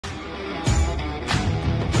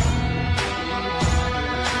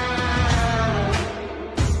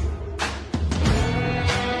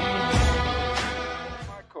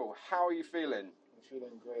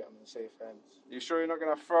feeling great. I'm in safe hands. You sure you're not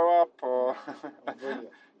going to throw up or? I'm brilliant.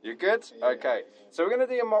 You're good? Yeah, okay. yeah. So we're going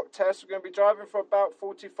to do a mock test. We're going to be driving for about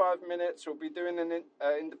 45 minutes. We'll be doing an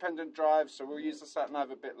independent drive, so we'll use the sat-nav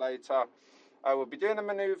a bit later. We'll be doing a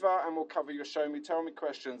manoeuvre and we'll cover your show me, tell me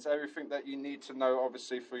questions, everything that you need to know,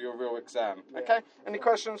 obviously, for your real exam. Yeah, okay? Any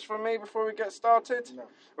questions from me before we get started? No.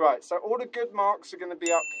 Right, so all the good marks are going to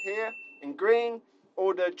be up here in green.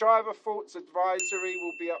 All the driver faults advisory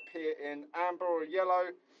will be up here in amber or yellow.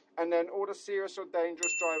 And then all the serious or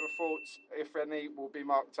dangerous driver faults, if any, will be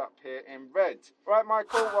marked up here in red. Right,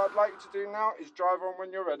 Michael, what I'd like you to do now is drive on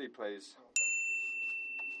when you're ready, please.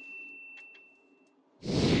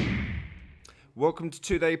 Welcome to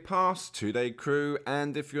 2-Day Pass, 2-Day Crew,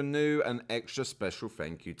 and if you're new, an extra special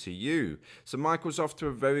thank you to you. So Michael's off to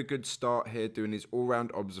a very good start here doing his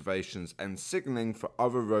all-round observations and signalling for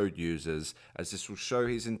other road users, as this will show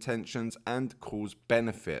his intentions and cause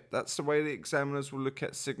benefit. That's the way the examiners will look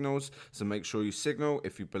at signals, so make sure you signal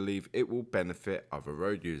if you believe it will benefit other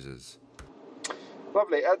road users.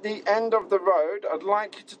 Lovely. At the end of the road, I'd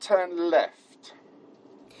like you to turn left.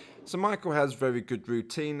 So Michael has very good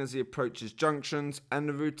routine as he approaches junctions, and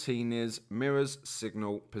the routine is mirrors,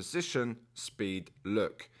 signal, position, speed,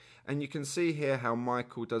 look. And you can see here how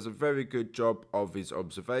Michael does a very good job of his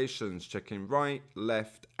observations, checking right,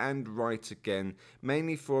 left and right again,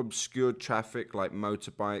 mainly for obscured traffic like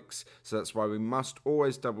motorbikes, so that's why we must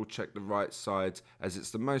always double check the right side as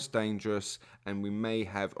it's the most dangerous and we may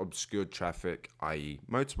have obscured traffic, i.e.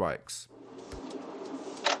 motorbikes.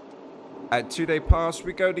 At 2-Day Pass,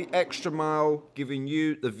 we go the extra mile, giving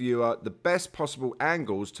you, the viewer, the best possible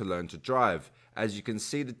angles to learn to drive. As you can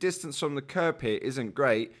see, the distance from the curb here isn't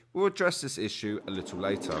great. We'll address this issue a little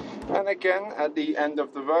later. And again, at the end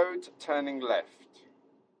of the road, turning left.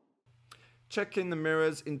 Check in the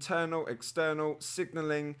mirrors, internal, external,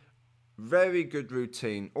 signalling. Very good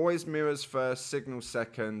routine. Always mirrors first, signal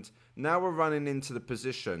second. Now we're running into the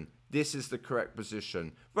position. This is the correct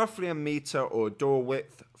position, roughly a metre or door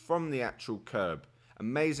width from the actual curb.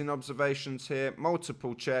 Amazing observations here,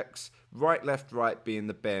 multiple checks, right, left, right being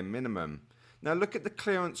the bare minimum. Now look at the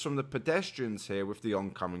clearance from the pedestrians here with the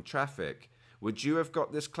oncoming traffic. Would you have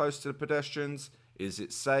got this close to the pedestrians? Is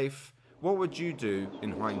it safe? What would you do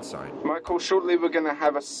in hindsight? Michael, shortly we're going to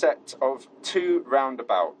have a set of 2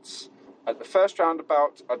 roundabouts. At the first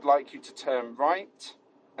roundabout, I'd like you to turn right,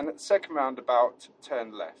 and at the second roundabout,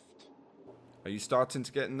 turn left. Are you starting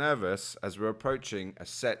to get nervous as we're approaching a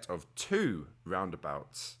set of 2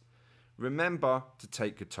 roundabouts? Remember to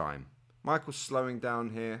take your time. Michael's slowing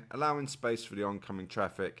down here, allowing space for the oncoming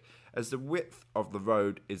traffic as the width of the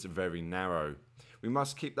road is very narrow. We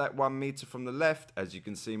must keep that 1 metre from the left. As you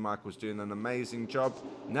can see, Michael's doing an amazing job.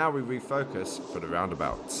 Now we refocus for the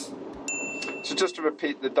roundabouts. So just to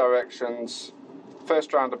repeat the directions,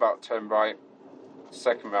 first roundabout turn right,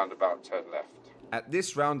 second roundabout turn left. At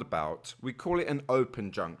this roundabout, we call it an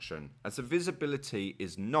open junction, as the visibility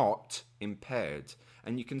is not impaired,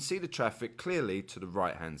 and you can see the traffic clearly to the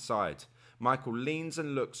right-hand side. Michael leans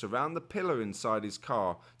and looks around the pillar inside his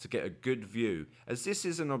car to get a good view, as this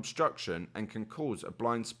is an obstruction and can cause a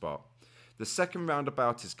blind spot. The second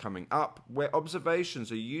roundabout is coming up, where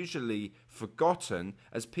observations are usually forgotten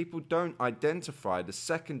as people don't identify the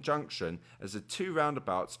second junction as the 2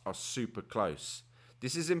 roundabouts are super close.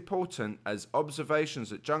 This is important as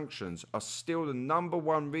observations at junctions are still the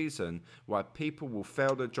 #1 reason why people will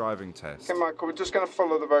fail their driving test. Okay, Michael, we're just going to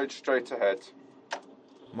follow the road straight ahead.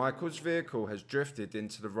 Michael's vehicle has drifted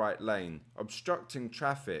into the right lane, obstructing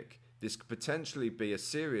traffic. This could potentially be a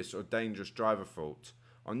serious or dangerous driver fault.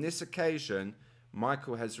 On this occasion,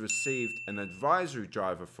 Michael has received an advisory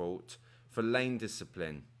driver fault for lane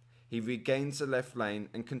discipline. He regains the left lane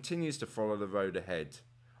and continues to follow the road ahead.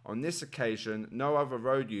 On this occasion, no other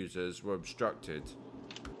road users were obstructed.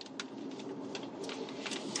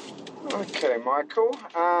 Okay, Michael,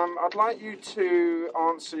 I'd like you to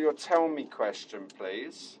answer your tell me question,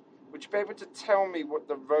 please. Would you be able to tell me what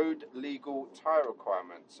the road legal tyre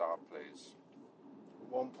requirements are, please?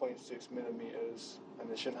 1.6 millimeters, and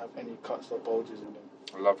they shouldn't have any cuts or bulges in them.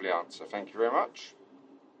 A lovely answer, thank you very much.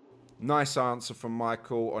 Nice answer from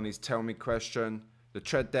Michael on his tell me question. The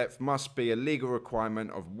tread depth must be a legal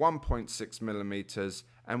requirement of 1.6 millimeters,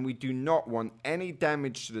 and we do not want any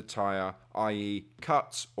damage to the tyre, i.e.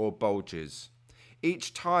 cuts or bulges.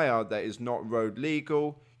 Each tyre that is not road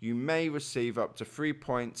legal, you may receive up to 3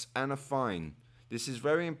 points and a fine. This is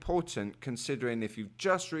very important considering if you've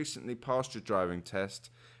just recently passed your driving test,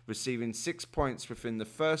 receiving 6 points within the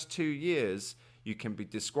first 2 years, you can be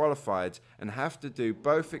disqualified and have to do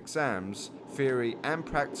both exams, theory and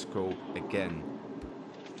practical, again.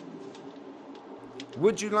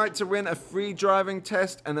 Would you like to win a free driving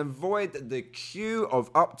test and avoid the queue of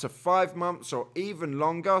up to 5 months or even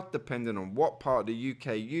longer, depending on what part of the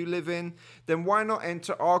UK you live in? Then why not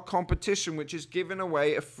enter our competition, which is giving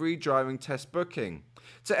away a free driving test booking?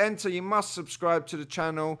 To enter, you must subscribe to the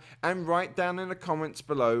channel and write down in the comments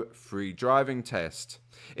below, free driving test.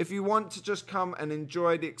 If you want to just come and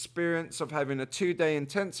enjoy the experience of having a 2-day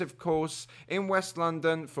intensive course in West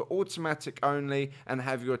London for automatic only and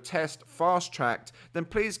have your test fast tracked, then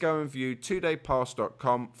please go and view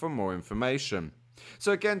 2daypass.com for more information.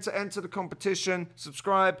 So again, to enter the competition,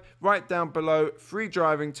 subscribe, write down below free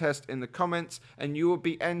driving test in the comments and you will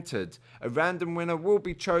be entered. A random winner will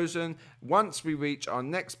be chosen once we reach our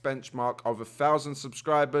next benchmark of 1,000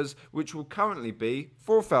 subscribers, which will currently be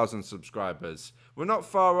 4,000 subscribers. We're not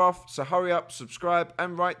far off, so hurry up, subscribe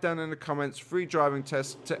and write down in the comments free driving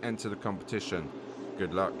test to enter the competition.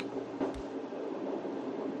 Good luck.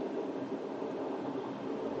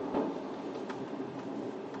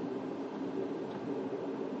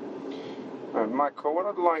 Michael, what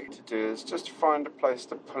I'd like you to do is just find a place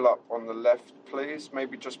to pull up on the left, please.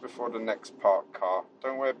 Maybe just before the next parked car.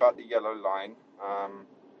 Don't worry about the yellow line.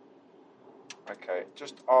 Okay,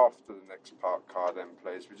 just after the next parked car then,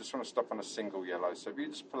 please. We just want to stop on a single yellow. So if you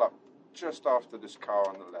just pull up just after this car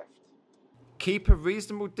on the left. Keep a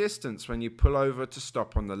reasonable distance when you pull over to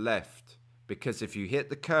stop on the left, because if you hit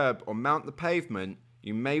the curb or mount the pavement,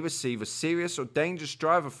 you may receive a serious or dangerous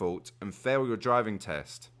driver fault and fail your driving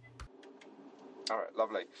test. Alright,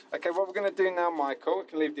 lovely. Okay, what we're going to do now, Michael, we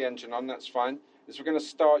can leave the engine on, that's fine, is we're going to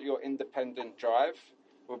start your independent drive.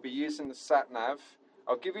 We'll be using the sat-nav.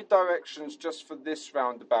 I'll give you directions just for this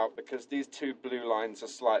roundabout because these two blue lines are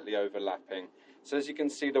slightly overlapping. So as you can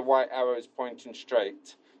see, the white arrow is pointing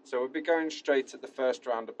straight. So we'll be going straight at the first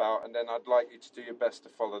roundabout and then I'd like you to do your best to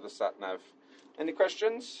follow the sat-nav. Any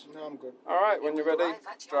questions? No, I'm good. Alright, when you're ready,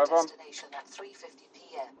 drive on. Destination at 3:50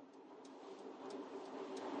 p.m.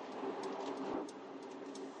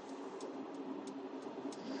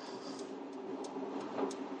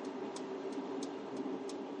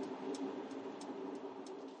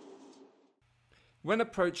 When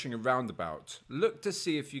approaching a roundabout, look to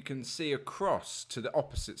see if you can see across to the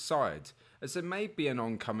opposite side, as there may be an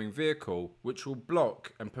oncoming vehicle which will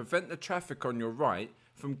block and prevent the traffic on your right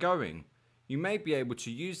from going. You may be able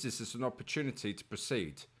to use this as an opportunity to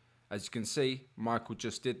proceed. As you can see, Michael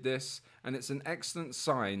just did this, and it's an excellent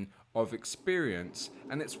sign of experience,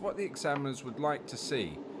 and it's what the examiners would like to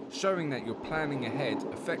see, showing that you're planning ahead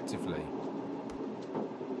effectively.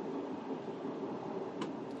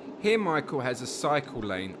 Here Michael has a cycle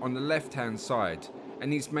lane on the left hand side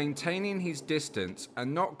and he's maintaining his distance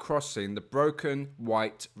and not crossing the broken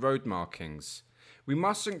white road markings. We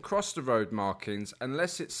mustn't cross the road markings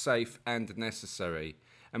unless it's safe and necessary,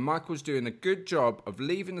 and Michael's doing a good job of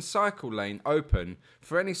leaving the cycle lane open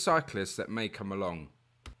for any cyclists that may come along.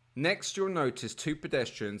 Next you'll notice two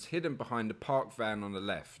pedestrians hidden behind a parked van on the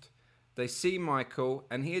left. They see Michael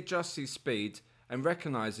and he adjusts his speed and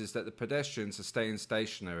recognises that the pedestrians are staying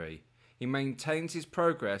stationary. He maintains his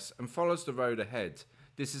progress and follows the road ahead.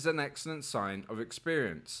 This is an excellent sign of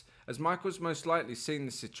experience, as Michael's most likely seen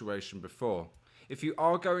this situation before. If you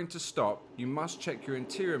are going to stop, you must check your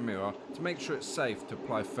interior mirror to make sure it's safe to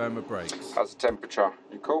apply firmer brakes. How's the temperature?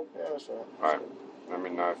 You cool? Yeah, that's all right. Right, let me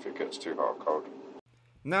know if it gets too hot or cold.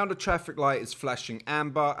 Now the traffic light is flashing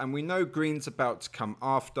amber and we know green's about to come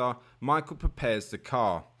after. Michael prepares the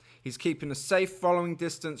car. He's keeping a safe following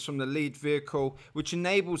distance from the lead vehicle, which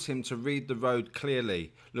enables him to read the road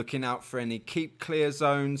clearly, looking out for any keep clear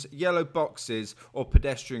zones, yellow boxes or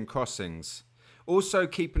pedestrian crossings. Also,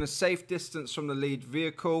 keeping a safe distance from the lead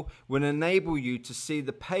vehicle will enable you to see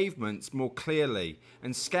the pavements more clearly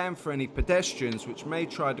and scan for any pedestrians which may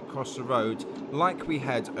try to cross the road like we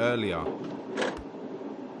had earlier.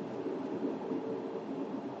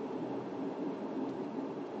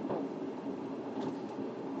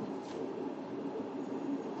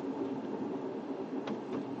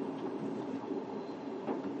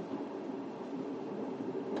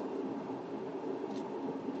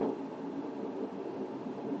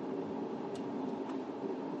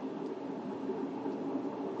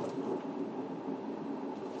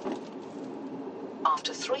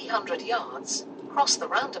 After 300 yards, cross the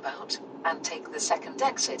roundabout and take the second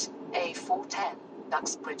exit, A410,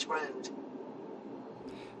 Duxbridge Road.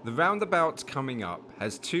 The roundabout coming up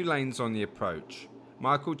has 2 lanes on the approach.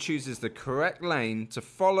 Michael chooses the correct lane to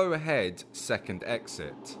follow ahead second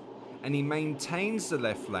exit, and he maintains the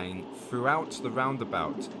left lane throughout the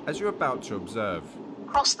roundabout, as you're about to observe.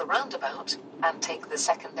 Cross the roundabout and take the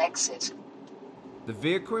second exit. The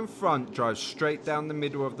vehicle in front drives straight down the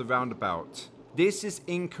middle of the roundabout. This is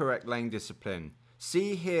incorrect lane discipline.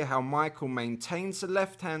 See here how Michael maintains the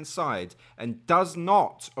left-hand side and does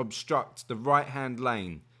not obstruct the right-hand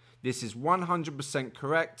lane. This is 100%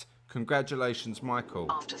 correct. Congratulations, Michael.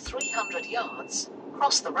 After 300 yards,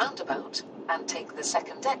 cross the roundabout and take the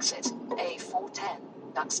second exit, A410,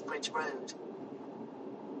 Duxbridge Road.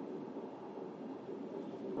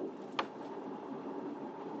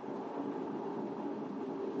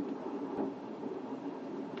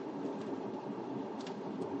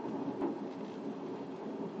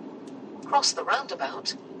 Cross the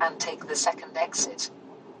roundabout and take the second exit.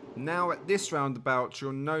 Now at this roundabout,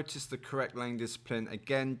 you'll notice the correct lane discipline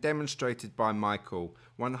again demonstrated by Michael.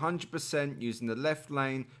 100% using the left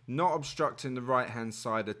lane, not obstructing the right hand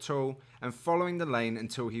side at all, and following the lane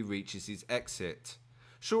until he reaches his exit.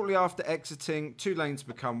 Shortly after exiting, 2 lanes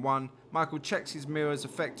become 1. Michael checks his mirrors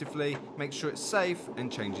effectively, makes sure it's safe, and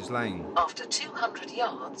changes lane. After 200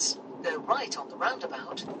 yards, go right on the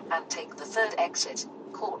roundabout and take the third exit,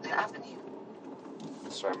 Courtney Avenue.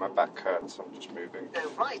 Sorry, my back hurts, I'm just moving.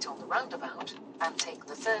 Go right on the roundabout and take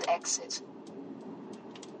the third exit.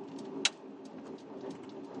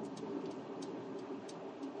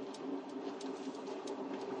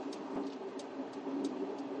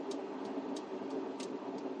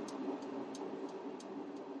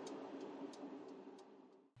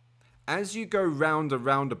 As you go round a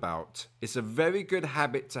roundabout, it's a very good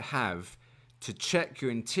habit to have to check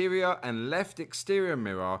your interior and left exterior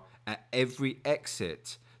mirror at every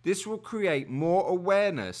exit. This will create more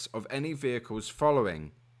awareness of any vehicles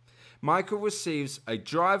following. Michael receives a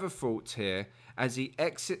driver fault here as he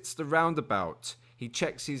exits the roundabout. He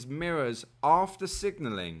checks his mirrors after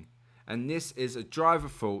signalling, and this is a driver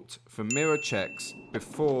fault for mirror checks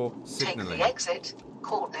before signalling. Take the exit,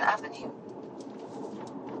 Courtney Avenue.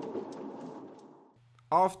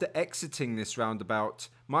 After exiting this roundabout,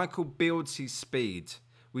 Michael builds his speed.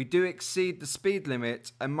 We do exceed the speed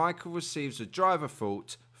limit and Michael receives a driver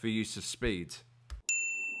fault for use of speed.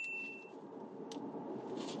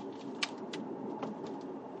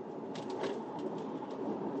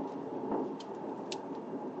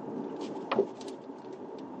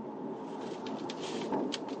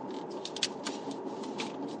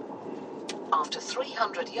 After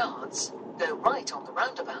 300 yards, go right on the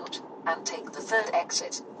roundabout and take the third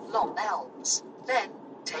exit, Long Elms. Then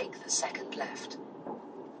take the second left.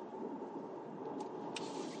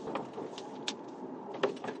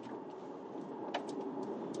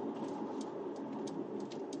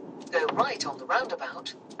 Go right on the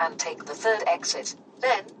roundabout and take the third exit.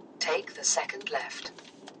 Then take the second left.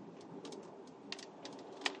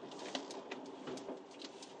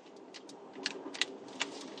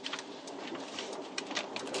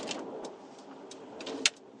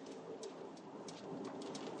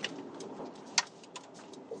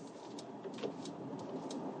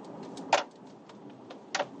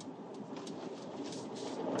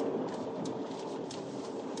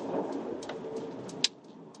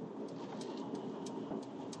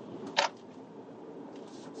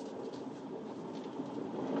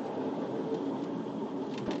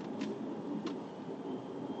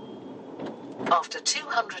 After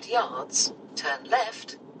 200 yards, turn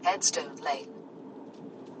left, Headstone Lane.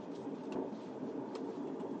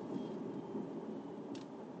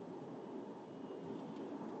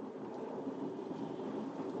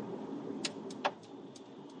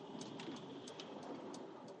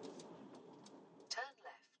 Turn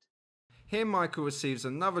left. Here Michael receives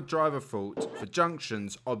another driver fault for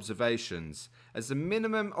junctions observations, as the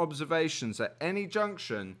minimum observations at any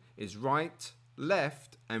junction is right,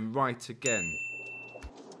 left and right again.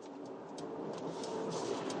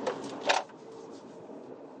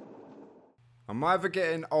 I'm either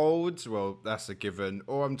getting old, well that's a given,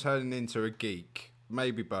 or I'm turning into a geek,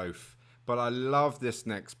 maybe both. But I love this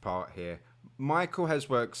next part here. Michael has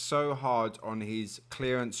worked so hard on his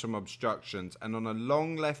clearance from obstructions, and on a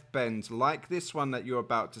long left bend like this one that you're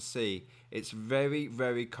about to see, it's very,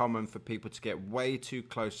 very common for people to get way too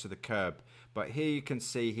close to the curb. But here you can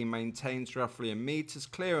see he maintains roughly a meter's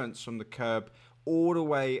clearance from the curb all the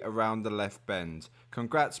way around the left bend.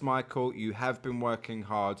 Congrats Michael, you have been working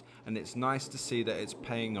hard and it's nice to see that it's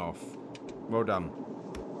paying off. Well done.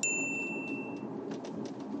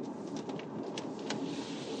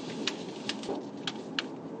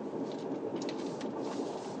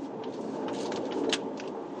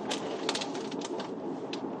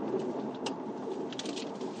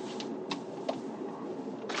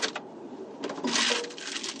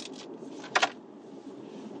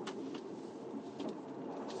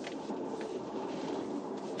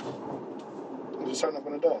 Is something not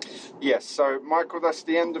going to die? Yes, so Michael, that's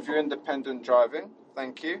the end of your independent driving.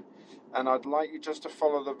 Thank you. and I'd like you just to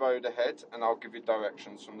follow the road ahead, and I'll give you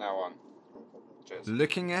directions from now on. Cheers.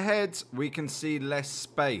 Looking ahead, we can see less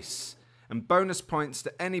space, and bonus points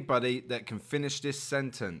to anybody that can finish this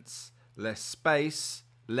sentence. Less space,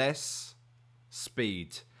 less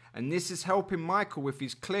speed. And this is helping Michael with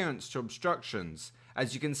his clearance to obstructions.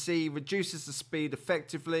 As you can see, he reduces the speed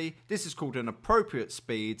effectively. This is called an appropriate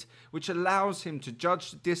speed, which allows him to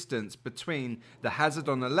judge the distance between the hazard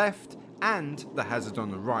on the left and the hazard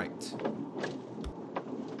on the right.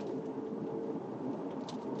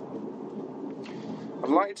 I'd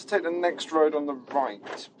like you to take the next road on the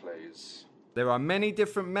right, please. There are many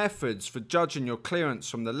different methods for judging your clearance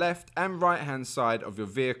from the left and right hand side of your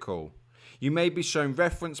vehicle. You may be shown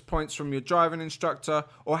reference points from your driving instructor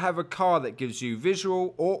or have a car that gives you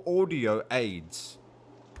visual or audio aids.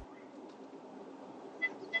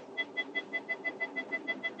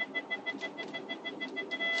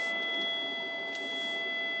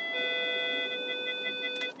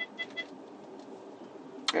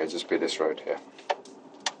 It'll just be this road here.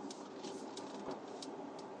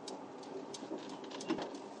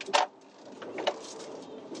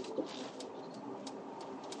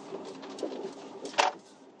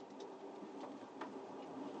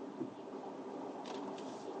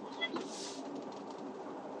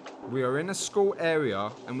 We are in a school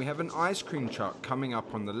area and we have an ice cream truck coming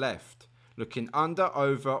up on the left. Looking under,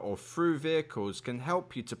 over or through vehicles can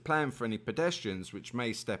help you to plan for any pedestrians which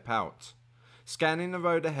may step out. Scanning the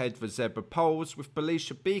road ahead for zebra poles with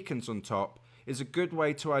Belisha beacons on top is a good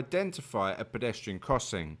way to identify a pedestrian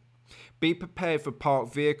crossing. Be prepared for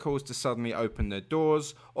parked vehicles to suddenly open their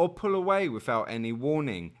doors or pull away without any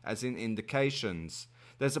warning, as in indications.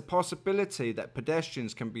 There's a possibility that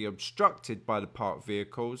pedestrians can be obstructed by the parked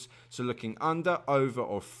vehicles, so looking under, over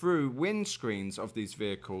or through windscreens of these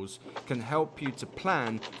vehicles can help you to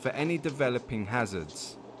plan for any developing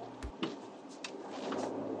hazards.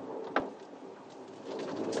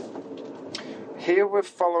 Here we're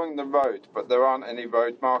following the road, but there aren't any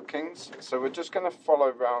road markings, so we're just going to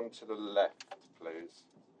follow round to the left, please.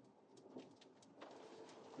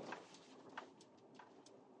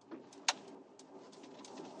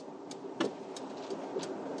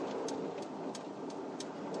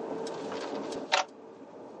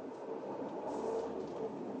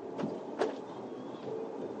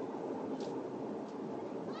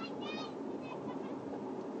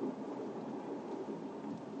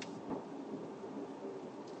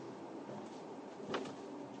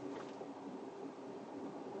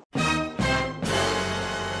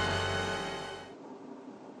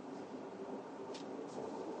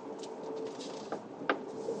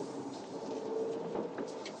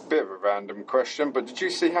 Bit of a random question, but did you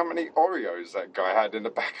see how many Oreos that guy had in the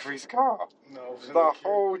back of his car? No, I wasn't The looking.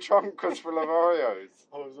 whole trunk was full of Oreos.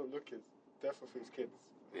 I wasn't looking. Definitely for his kids.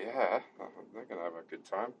 Yeah, they're going to have a good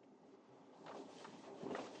time.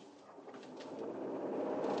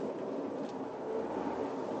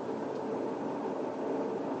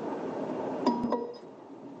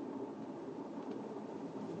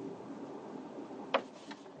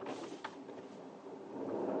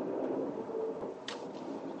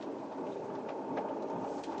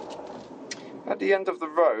 At the end of the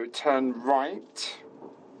road, turn right.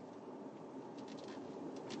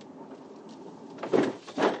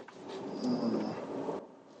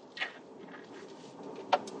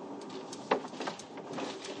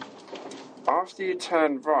 After you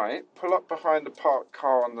turn right, pull up behind the parked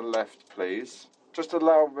car on the left, please. Just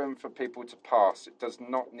allow room for people to pass. It does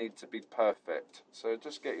not need to be perfect. So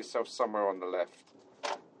just get yourself somewhere on the left.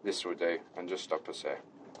 This will do. And just stop us here.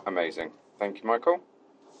 Amazing. Thank you, Michael.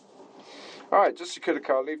 Alright, just secure the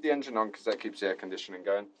car. Leave the engine on because that keeps the air conditioning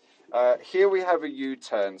going. Here we have a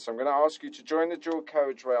U-turn. So I'm going to ask you to join the dual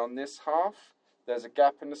carriageway on this half. There's a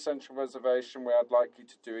gap in the central reservation where I'd like you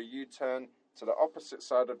to do a U-turn to the opposite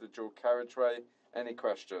side of the dual carriageway. Any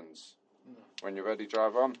questions? No. When you're ready,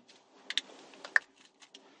 drive on.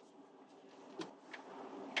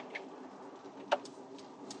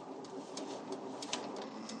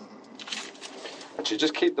 Actually,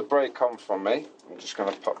 just keep the brake on from me. I'm just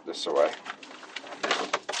going to pop this away.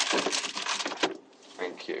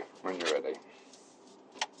 Thank you. When you're ready.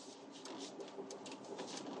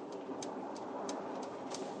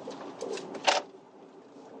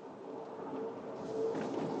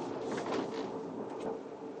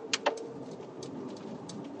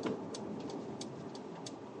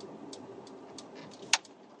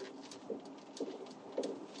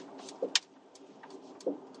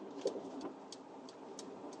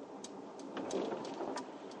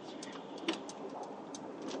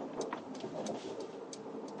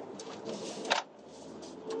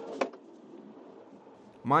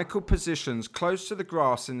 Michael positions close to the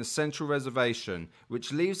grass in the central reservation,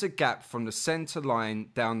 which leaves a gap from the centre line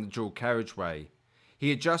down the dual carriageway.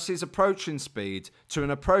 He adjusts his approaching speed to an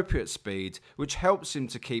appropriate speed, which helps him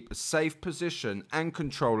to keep a safe position and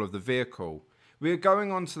control of the vehicle. We are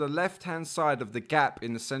going on to the left-hand side of the gap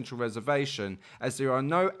in the central reservation, as there are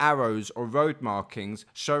no arrows or road markings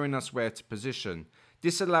showing us where to position.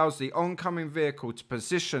 This allows the oncoming vehicle to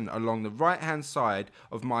position along the right-hand side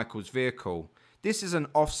of Michael's vehicle. This is an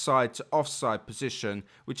offside to offside position,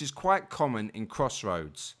 which is quite common in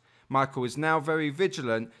crossroads. Michael is now very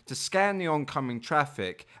vigilant to scan the oncoming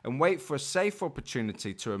traffic and wait for a safe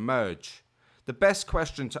opportunity to emerge. The best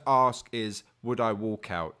question to ask is, would I walk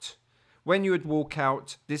out? When you would walk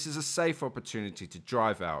out, this is a safe opportunity to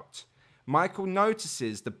drive out. Michael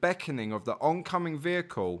notices the beckoning of the oncoming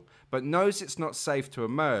vehicle, but knows it's not safe to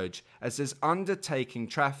emerge as there's undertaking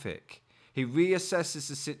traffic. He reassesses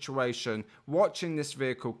the situation, watching this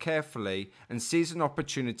vehicle carefully, and sees an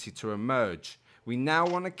opportunity to emerge. We now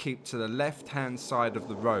want to keep to the left-hand side of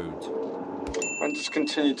the road. And just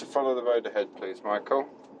continue to follow the road ahead, please, Michael.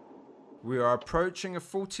 We are approaching a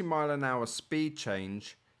 40-mile-an-hour speed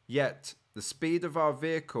change, yet the speed of our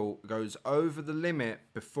vehicle goes over the limit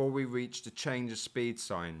before we reach the change of speed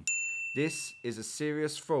sign. This is a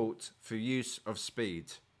serious fault for use of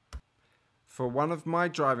speed. For one of my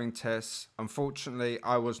driving tests, unfortunately,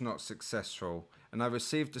 I was not successful, and I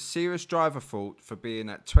received a serious driver fault for being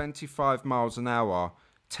at 25 miles an hour,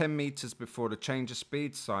 10 meters before the change of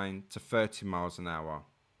speed sign to 30 miles an hour.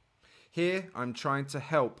 Here, I'm trying to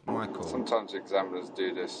help Michael. Sometimes examiners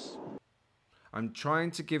do this. I'm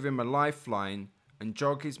trying to give him a lifeline and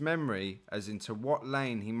jog his memory as into what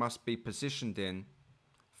lane he must be positioned in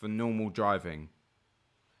for normal driving.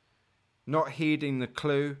 Not heeding the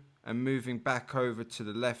clue and moving back over to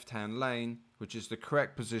the left-hand lane, which is the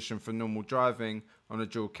correct position for normal driving on a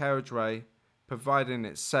dual carriageway, providing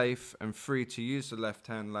it's safe and free to use the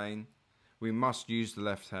left-hand lane, we must use the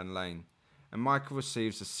left-hand lane. And Michael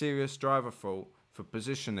receives a serious driver fault for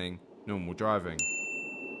positioning normal driving.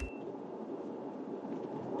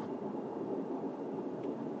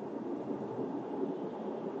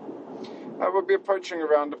 We'll be approaching a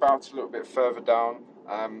roundabout a little bit further down.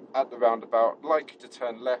 At the roundabout, I'd like you to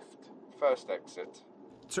turn left, first exit.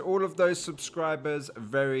 To all of those subscribers, a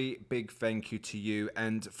very big thank you to you.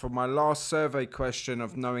 And for my last survey question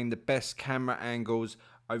of knowing the best camera angles,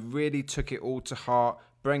 I really took it all to heart.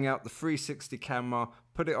 Bring out the 360 camera,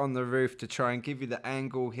 put it on the roof to try and give you the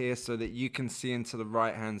angle here so that you can see into the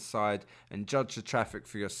right hand side and judge the traffic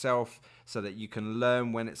for yourself, so that you can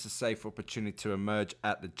learn when it's a safe opportunity to emerge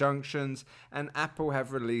at the junctions. And Apple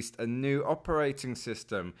have released a new operating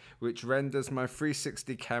system which renders my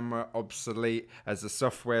 360 camera obsolete as the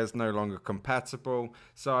software is no longer compatible.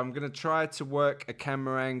 So I'm going to try to work a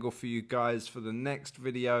camera angle for you guys for the next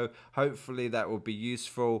video. Hopefully that will be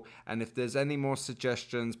useful, and if there's any more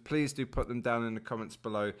suggestions, please do put them down in the comments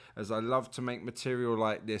below, as I love to make material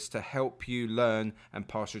like this to help you learn and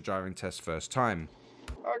pass your driving test first time.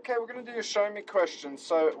 Okay, we're going to do a show me question.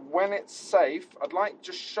 So when it's safe, I'd like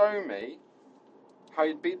you to show me how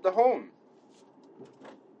you'd beat the horn.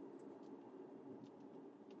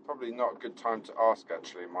 Probably not a good time to ask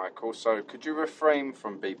actually, Michael, so could you refrain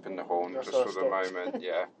from beeping the horn just for the moment?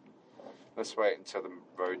 Yeah. Let's wait until the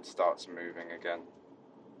road starts moving again.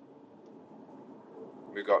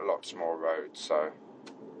 We've got lots more roads, so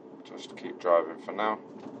just keep driving for now.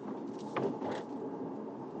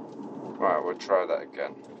 Right, we'll try that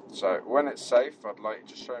again. So, when it's safe, I'd like you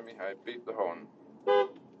to show me how you beep the horn.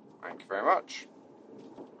 Thank you very much.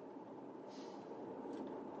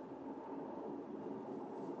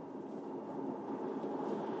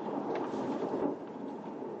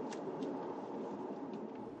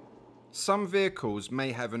 Some vehicles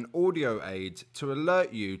may have an audio aid to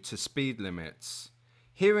alert you to speed limits.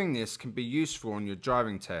 Hearing this can be useful on your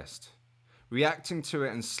driving test. Reacting to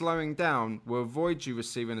it and slowing down will avoid you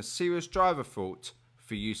receiving a serious driver fault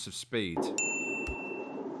for use of speed.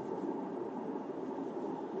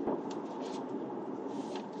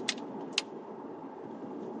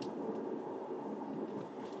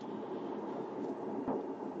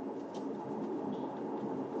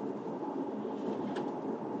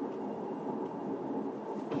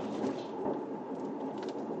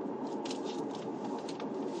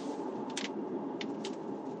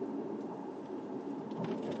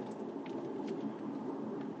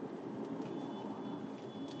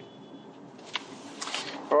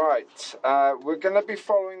 Right, we're going to be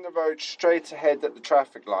following the road straight ahead at the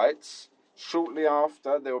traffic lights. Shortly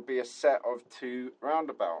after, there will be a set of 2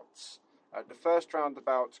 roundabouts. At the first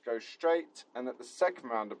roundabout, go straight, and at the second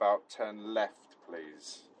roundabout, turn left,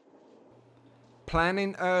 please.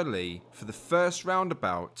 Planning early for the first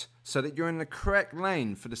roundabout so that you're in the correct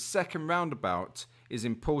lane for the second roundabout is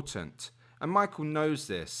important, and Michael knows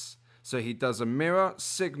this, so he does a mirror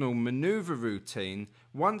signal maneuver routine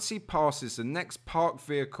once he passes the next parked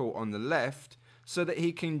vehicle on the left so that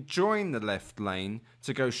he can join the left lane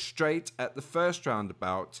to go straight at the first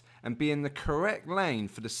roundabout and be in the correct lane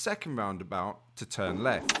for the second roundabout to turn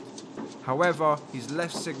left. However, his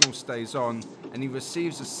left signal stays on and he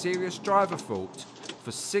receives a serious driver fault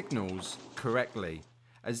for signals correctly,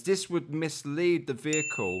 as this would mislead the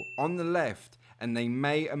vehicle on the left and they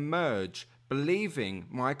may emerge believing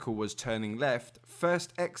Michael was turning left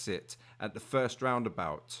first exit at the first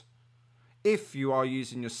roundabout. If you are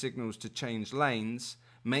using your signals to change lanes,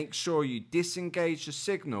 make sure you disengage the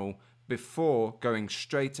signal before going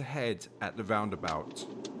straight ahead at the roundabout.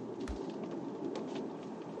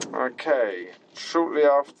 Okay, shortly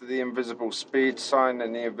after the invisible speed sign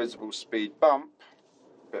and the invisible speed bump,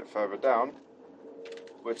 a bit further down,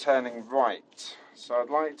 we're turning right. So I'd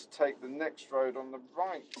like to take the next road on the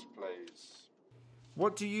right, please.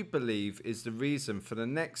 What do you believe is the reason for the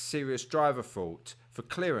next serious driver fault for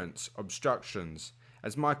clearance obstructions,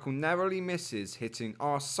 as Michael narrowly misses hitting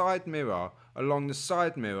our side mirror along the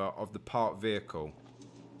side mirror of the parked vehicle?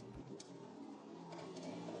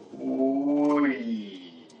 Ooh,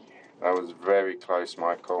 that was very close,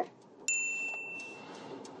 Michael.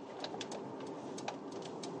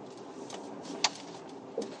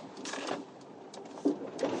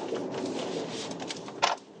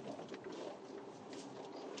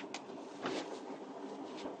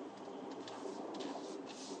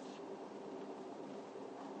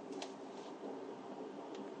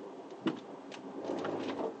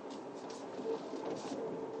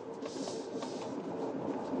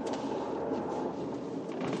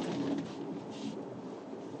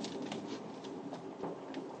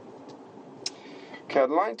 Okay, I'd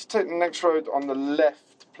like to take the next road on the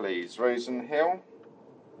left, please. Rosen Hill.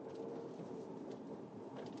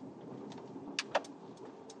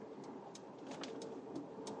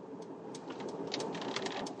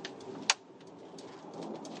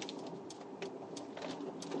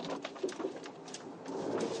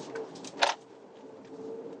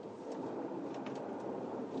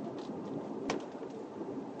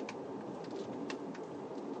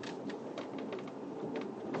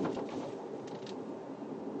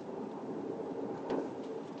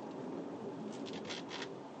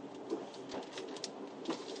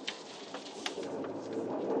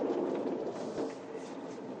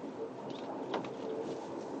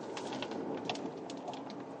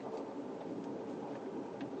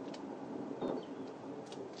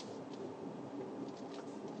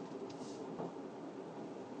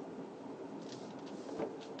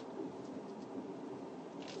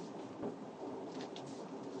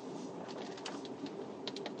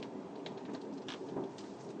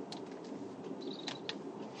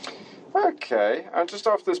 Okay, and just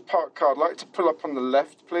after this parked car, I'd like to pull up on the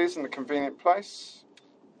left, please, in the convenient place.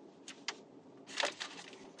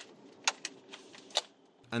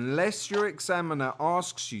 Unless your examiner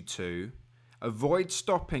asks you to, avoid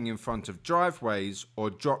stopping in front of driveways or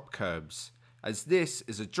drop curbs, as this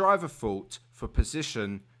is a driver fault for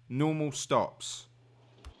position normal stops.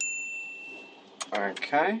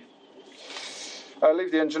 Okay.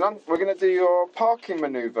 Leave the engine on. We're going to do your parking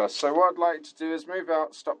manoeuvre. So what I'd like to do is move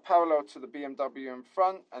out, stop parallel to the BMW in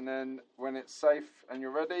front, and then when it's safe and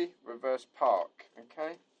you're ready, reverse park.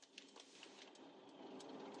 Okay?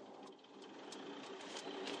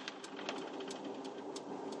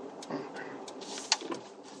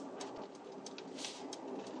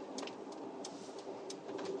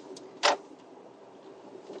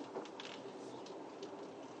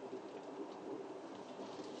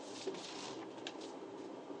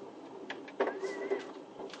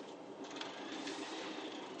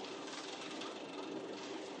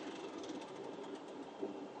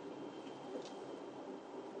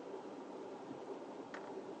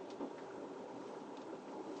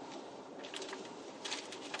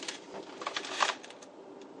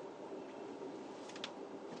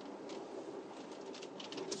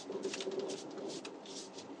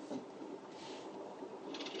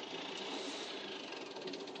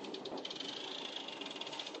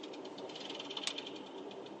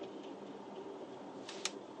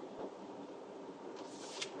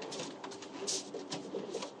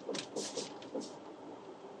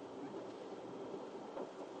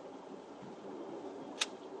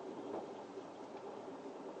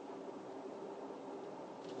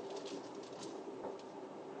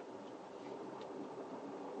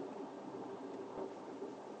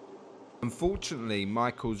 Unfortunately,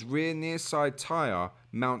 Michael's rear near side tyre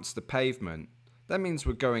mounts the pavement. That means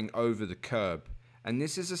we're going over the curb, and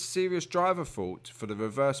this is a serious driver fault for the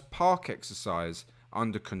reverse park exercise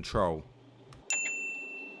under control.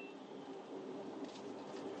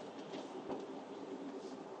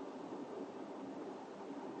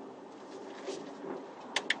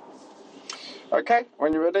 Okay,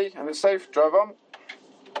 when you're ready and it's safe, drive on.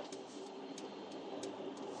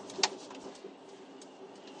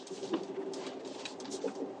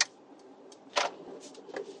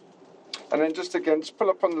 And then just pull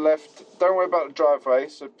up on the left. Don't worry about the driveway,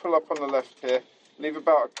 so pull up on the left here. Leave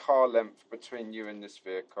about a car length between you and this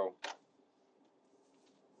vehicle.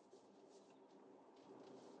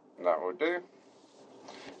 That will do.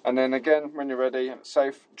 And then again, when you're ready and it's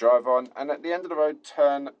safe, drive on. And at the end of the road,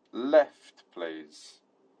 turn left, please.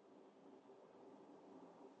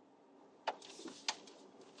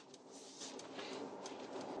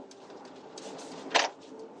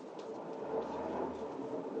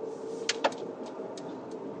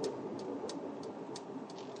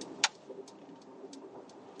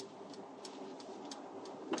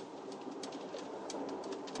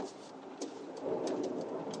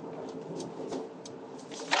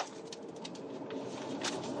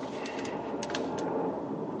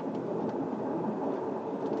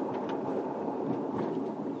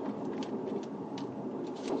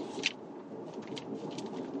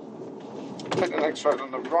 Take the next road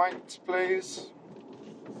on the right, please.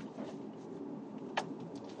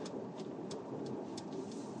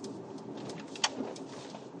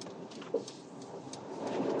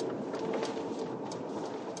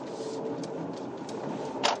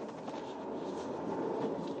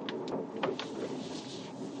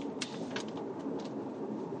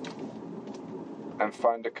 And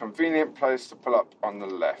find a convenient place to pull up on the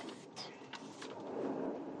left.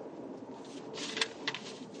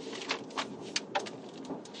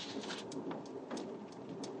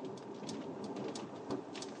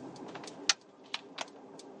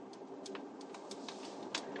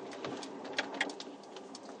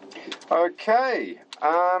 Okay,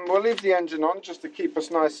 we'll leave the engine on just to keep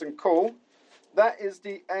us nice and cool. That is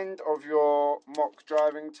the end of your mock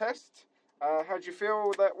driving test. How do you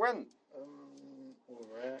feel that went?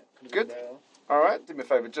 Alright. Good. Alright, do me a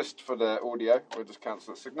favour, just for the audio, we'll just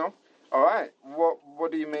cancel the signal. Alright,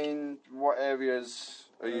 what do you mean, what areas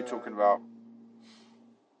are you talking about?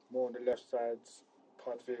 More on the left sides,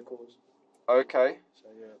 parked vehicles. Okay. So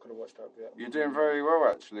yeah, I could have watched that bit. You're doing very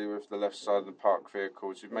well actually with the left side of the parked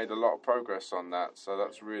vehicles. You've made a lot of progress on that, so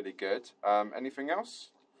that's really good. Anything else?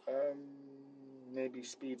 Maybe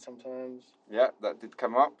speed sometimes. Yeah, that did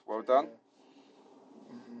come up. Well done.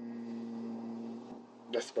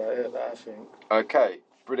 That's about it, I think. Okay,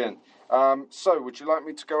 brilliant. So, would you like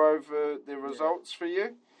me to go over the results for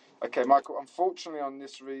you? Okay, Michael, unfortunately on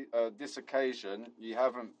this occasion, you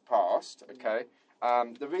haven't passed, okay?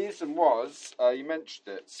 The reason was, you mentioned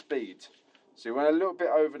it, speed. So you went a little bit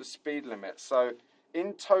over the speed limit. So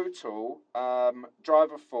in total,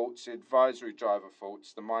 driver faults, the advisory driver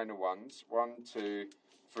faults, the minor ones, 1, 2,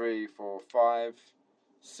 3, 4, 5,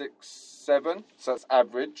 6, 7. So that's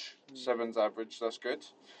average. 7's average, that's good.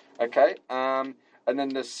 Okay, and then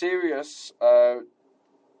the serious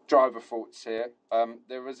driver faults here,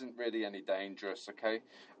 there isn't really any dangerous, okay?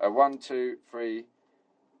 1, 2, 3,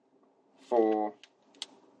 4,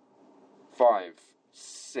 5,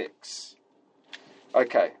 6.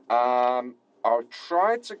 Okay, I'll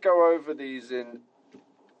try to go over these in...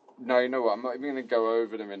 No, you know what, I'm not even going to go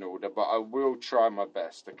over them in order, but I will try my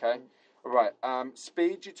best, okay? All right,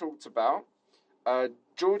 speed you talked about.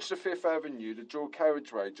 George V Avenue, the dual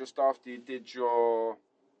carriageway, just after you did your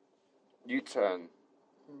U-turn.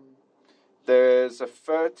 There's a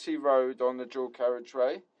 30 road on the dual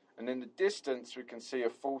carriageway, and in the distance we can see a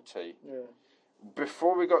 40. Yeah.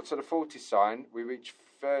 Before we got to the 40 sign, we reached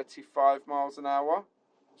 35 miles an hour.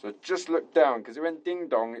 So I just looked down, because it went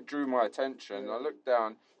ding-dong, it drew my attention. I looked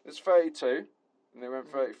down, it's 32, and it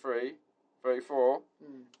went 33, 34,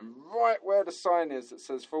 and right where the sign is that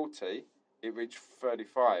says 40, it reached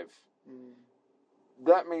 35.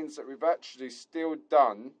 That means that we've actually still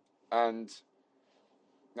done, and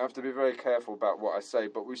I have to be very careful about what I say,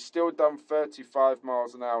 but we've still done 35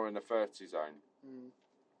 miles an hour in the 30 zone,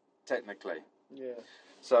 technically. Yeah.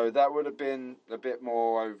 So that would have been a bit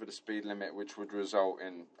more over the speed limit, which would result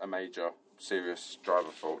in a major, serious driver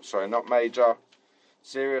fault. So not major,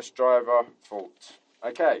 serious driver fault.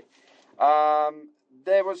 Okay.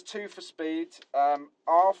 There was 2 for speed.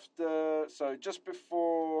 So just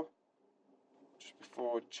before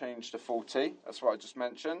before change to 40. That's what I just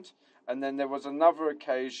mentioned. And then there was another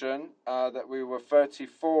occasion that we were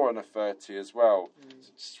 34 on a 30 as well.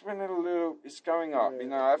 So just went a little, it's going up. You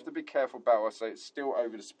know, I have to be careful about what I say. It's still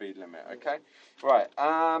over the speed limit, okay? Right.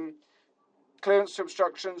 Clearance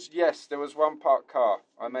obstructions, yes, there was one parked car.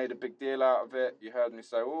 I made a big deal out of it. You heard me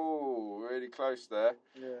say, oh, really close there.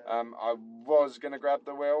 I was going to grab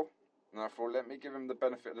the wheel. And I thought, let me give him the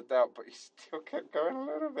benefit of the doubt, but he still kept going a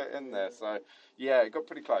little bit in there. So, yeah, it got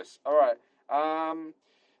pretty close. All right.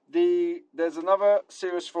 There's another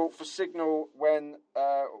serious fault for signal when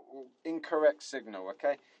incorrect signal,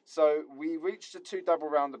 okay? So we reached the 2 double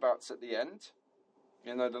roundabouts at the end.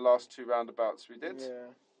 You know, the last 2 roundabouts we did.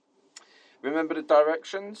 Yeah. Remember the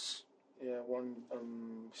directions? Yeah, one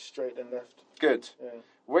straight and left. Good. Yeah.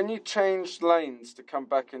 When you changed lanes to come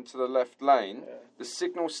back into the left lane, the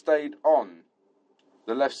signal stayed on,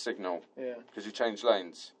 the left signal, because you changed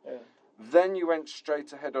lanes. Yeah. Then you went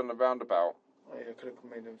straight ahead on the roundabout. Oh, yeah, could have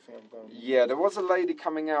made them think I'm going. Yeah, there was a lady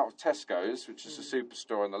coming out of Tesco's, which is a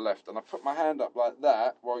superstore on the left, and I put my hand up like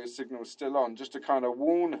that while your signal was still on, just to kind of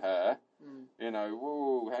warn her, you know,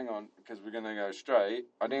 whoa, hang on, because we're going to go straight.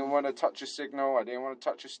 I didn't want to touch your signal, I didn't want to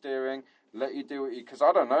touch your steering, let you do what you, because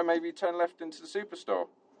I don't know, maybe you turn left into the superstore.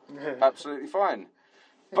 Absolutely fine.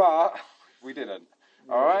 But we didn't.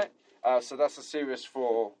 All right? So that's a serious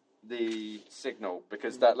for the signal,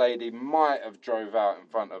 because that lady might have drove out in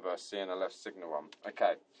front of us seeing a left signal on.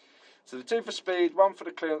 Okay. So the 2 for speed, 1 for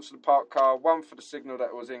the clearance of the parked car, 1 for the signal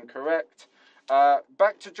that was incorrect.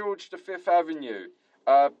 Back to George V Avenue.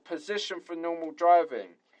 Position for normal driving.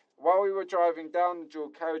 While we were driving down the dual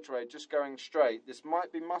carriageway, just going straight, this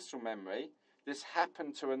might be muscle memory. This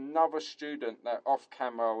happened to another student that off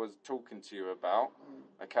camera I was talking to you about.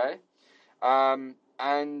 Okay?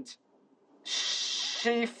 And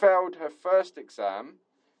she failed her first exam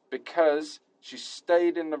because she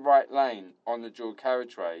stayed in the right lane on the dual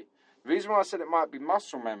carriageway. The reason why I said it might be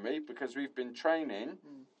muscle memory, because we've been training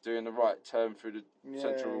doing the right turn through the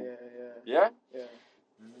central... Yeah?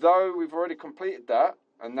 Though we've already completed that,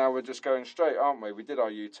 and now we're just going straight, aren't we? We did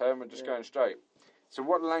our U-turn, we're just going straight. So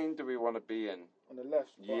what lane do we want to be in? On the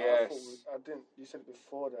left. But Yes. I didn't. You said it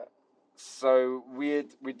before that. So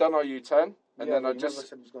we'd done our U-turn, and then I just...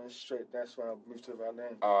 said it was going straight. That's why I moved to the right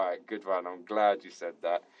lane. All right, good one. I'm glad you said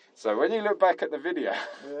that. So when you look back at the video,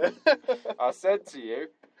 I said to you,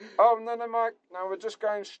 oh, no, Mike, no, we're just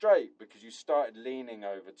going straight, because you started leaning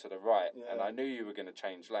over to the right, and I knew you were going to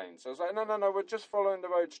change lanes. So I was like, no, we're just following the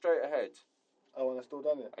road straight ahead. Oh, and I still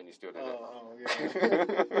done it? And you still did it. Oh,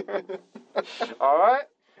 yeah. All right.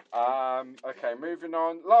 Okay, moving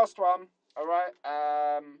on. Last one. All right.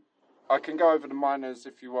 I can go over the minors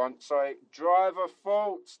if you want. Sorry, driver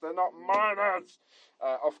faults. They're not minors.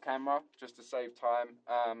 Off camera, just to save time.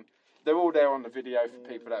 They're all there on the video for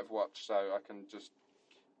people that have watched, so I can just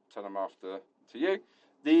turn them after to you.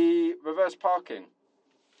 The reverse parking.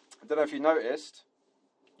 I don't know if you noticed,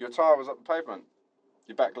 your tyre was up the pavement.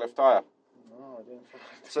 Your back left tyre. No, I didn't.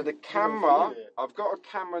 So the camera, I've got a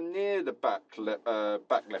camera near the back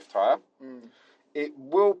left tyre. It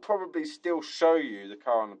will probably still show you the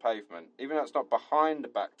car on the pavement, even though it's not behind the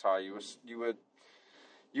back tyre. You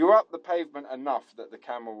were up the pavement enough that the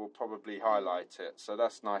camera will probably highlight it. So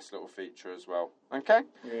that's a nice little feature as well. Okay.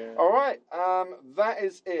 Yeah. All right. That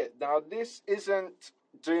is it. Now this isn't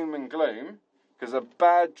doom and gloom, because a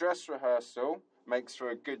bad dress rehearsal makes for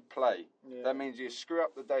a good play. Yeah. That means you screw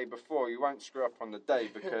up the day before, you won't screw up on the day,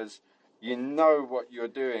 because you know what you're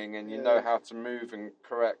doing and you know how to move and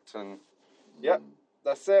correct. And yep,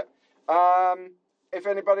 that's it. If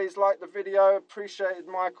anybody's liked the video, appreciated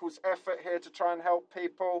Michael's effort here to try and help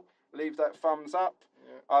people, leave that thumbs up.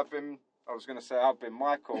 I've been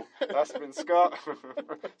Michael. That's been Scott.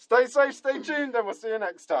 Stay safe, stay tuned, and we'll see you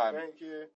next time. Thank you.